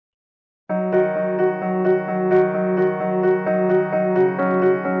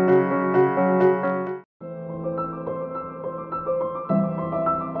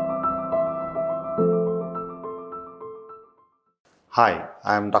Hi,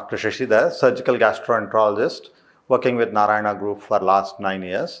 I am Dr. Shashidhara, surgical gastroenterologist working with Narayana Group for last 9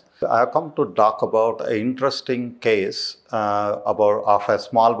 years. I have come to talk about an interesting case of a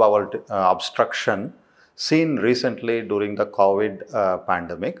small bowel obstruction seen recently during the COVID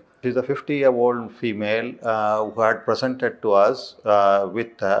pandemic. She is a 50-year-old female who had presented to us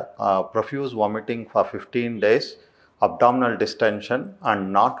with profuse vomiting for 15 days, abdominal distension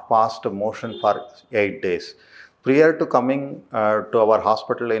and not passed motion for 8 days. Prior to coming to our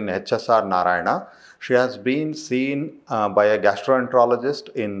hospital in HSR Narayana, she has been seen by a gastroenterologist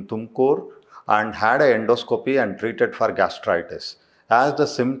in Tumkur and had an endoscopy and treated for gastritis. As the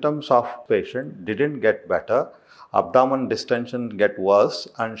symptoms of patient didn't get better, abdomen distension get worse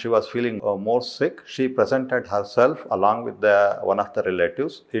and she was feeling more sick, she presented herself along with one of the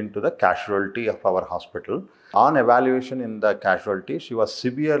relatives into the casualty of our hospital. On evaluation in the casualty, she was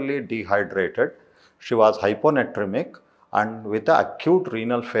severely dehydrated. She was hyponatremic and with acute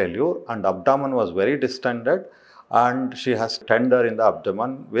renal failure, and abdomen was very distended, and she has tender in the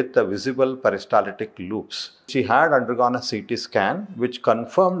abdomen with the visible peristaltic loops. She had undergone a CT scan which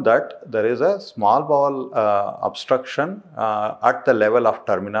confirmed that there is a small bowel obstruction at the level of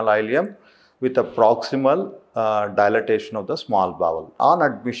terminal ileum with a proximal dilatation of the small bowel. On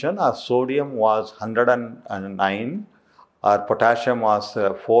admission, our sodium was 109, our potassium was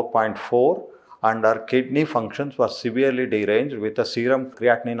 4.4, and her kidney functions were severely deranged with a serum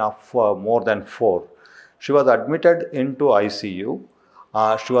creatinine of more than 4. She was admitted into ICU.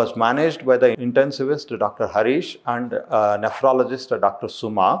 She was managed by the intensivist Dr. Harish and nephrologist Dr.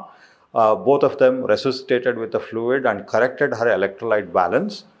 Suma. Both of them resuscitated with the fluid and corrected her electrolyte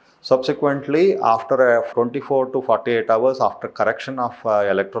balance. Subsequently, after 24 to 48 hours after correction of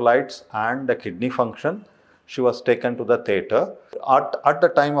electrolytes and the kidney function, she was taken to the theatre. At the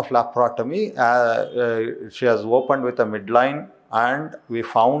time of laparotomy, she has opened with a midline, and we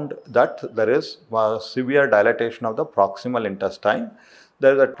found that there is severe dilatation of the proximal intestine.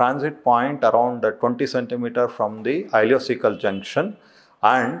 There is a transit point around 20 centimeter from the ileocecal junction,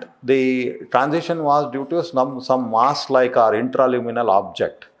 and the transition was due to some mass-like or intraluminal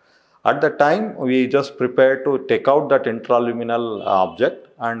object. At the time, we just prepared to take out that intraluminal object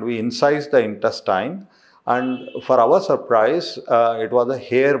and we incised the intestine. And for our surprise, it was a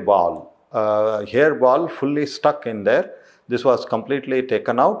hairball. Hairball fully stuck in there. This was completely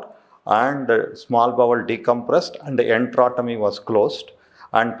taken out and the small bowel decompressed and the enterotomy was closed.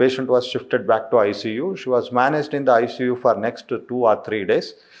 And patient was shifted back to ICU. She was managed in the ICU for next 2 or 3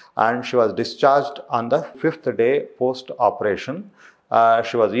 days. And she was discharged on the 5th day post-operation.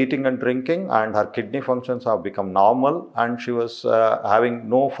 She was eating and drinking and her kidney functions have become normal and she was having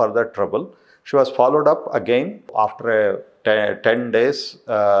no further trouble. She was followed up again after 10 days.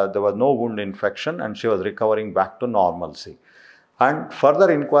 There was no wound infection and she was recovering back to normalcy. And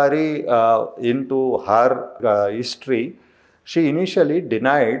further inquiry into her history, she initially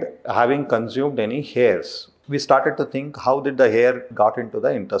denied having consumed any hairs. We started to think, how did the hair got into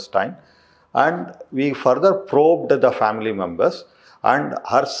the intestine? And we further probed the family members. And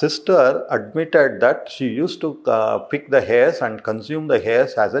her sister admitted that she used to pick the hairs and consume the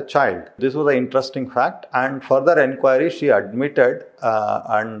hairs as a child. This was an interesting fact. And further inquiry, she admitted,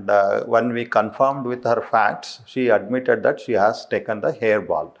 when we confirmed with her facts, she admitted that she has taken the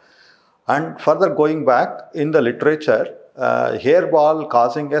hairball. And further going back in the literature, hairball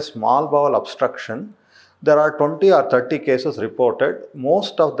causing a small bowel obstruction, there are 20 or 30 cases reported.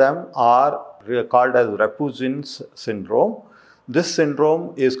 Most of them are called as Repuzin's syndrome. This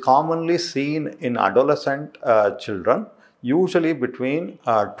syndrome is commonly seen in adolescent children, usually between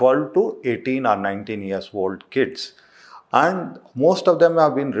 12 to 18 or 19 years old kids. And most of them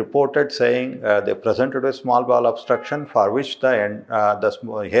have been reported saying they presented with small bowel obstruction for which the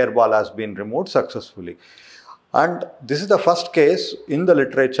hairball has been removed successfully. And this is the first case in the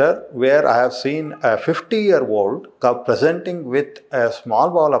literature where I have seen a 50-year-old presenting with a small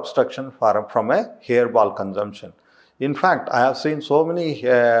bowel obstruction from a hairball consumption. In fact, I have seen so many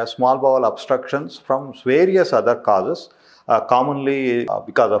small bowel obstructions from various other causes, commonly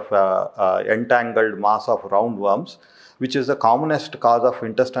because of entangled mass of roundworms, which is the commonest cause of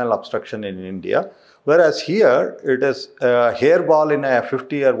intestinal obstruction in India. Whereas here, it is hairball in a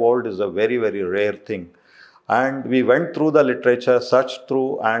 50-year-old is a very, very rare thing. And we went through the literature, searched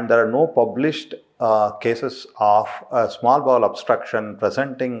through, and there are no published cases of small bowel obstruction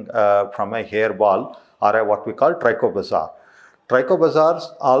presenting from a hairball or what we call trichobezoar. Trichobezoars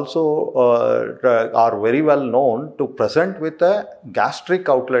also are very well known to present with a gastric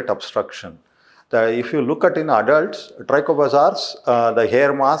outlet obstruction. If you look at in adults, trichobezoars, the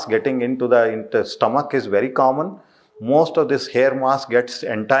hair mass getting into the stomach is very common. most of this hair mass gets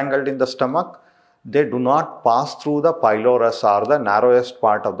entangled in the stomach. They do not pass through the pylorus or the narrowest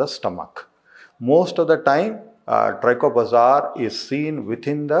part of the stomach. Most of the time, trichobazaar is seen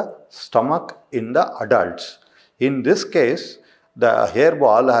within the stomach in the adults. In this case, the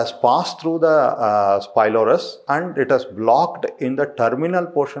hairball has passed through the pylorus and it has blocked in the terminal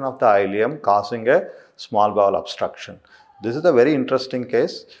portion of the ileum, causing a small bowel obstruction. This is a very interesting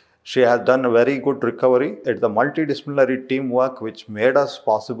case. She has done a very good recovery. It's the multidisciplinary teamwork which made us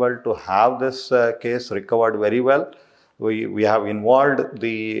possible to have this case recovered very well. We have involved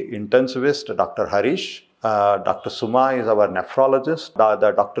the intensivist, Dr. Harish. Dr. Suma is our nephrologist.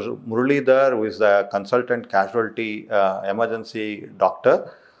 The Dr. Muralidhar, who is the consultant casualty emergency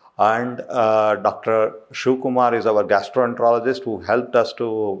doctor. And Dr. Shivkumar is our gastroenterologist who helped us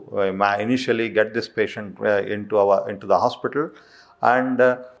to initially get this patient into the hospital. And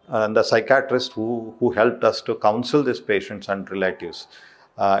the psychiatrist who helped us to counsel these patients and relatives.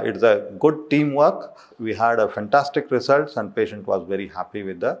 It's a good teamwork. We had a fantastic results and patient was very happy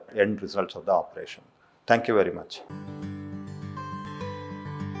with the end results of the operation. Thank you very much.